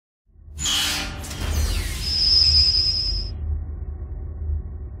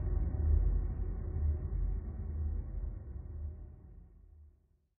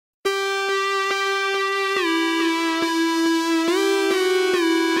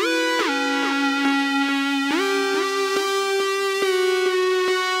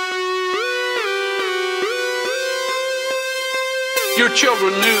Your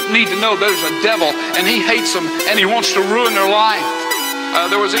children need to know there's a devil, and he hates them, and he wants to ruin their life.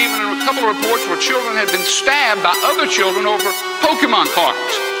 There was even a couple of reports where children had been stabbed by other children over Pokemon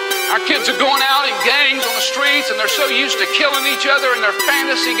cards. Our kids are going out in gangs on the streets, and they're so used to killing each other in their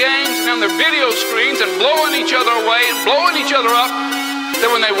fantasy games and on their video screens and blowing each other away and blowing each other up,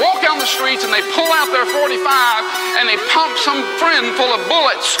 that when they walk down the streets and they pull out their 45 and they pump some friend full of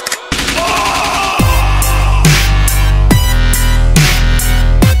bullets.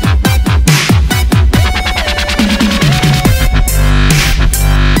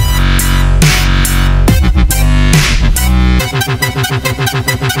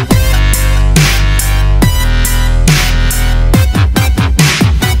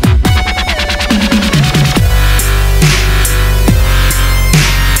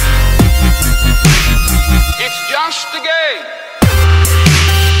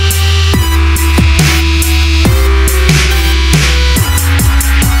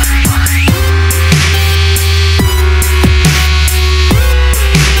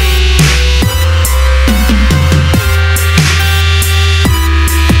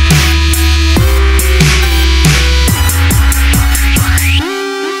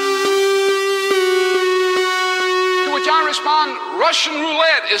 Russian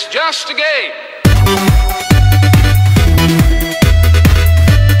roulette is just a game.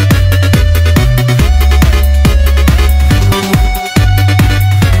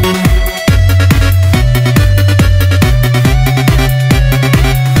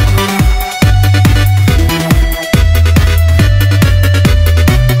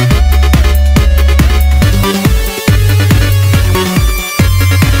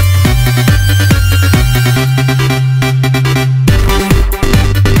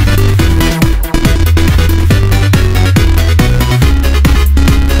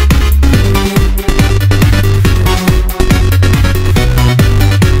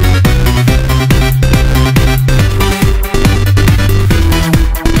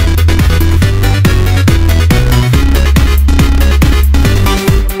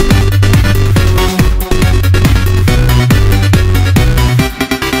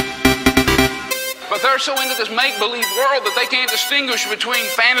 They're so into this make-believe world that they can't distinguish between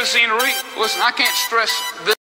fantasy and real. Listen, I can't stress this.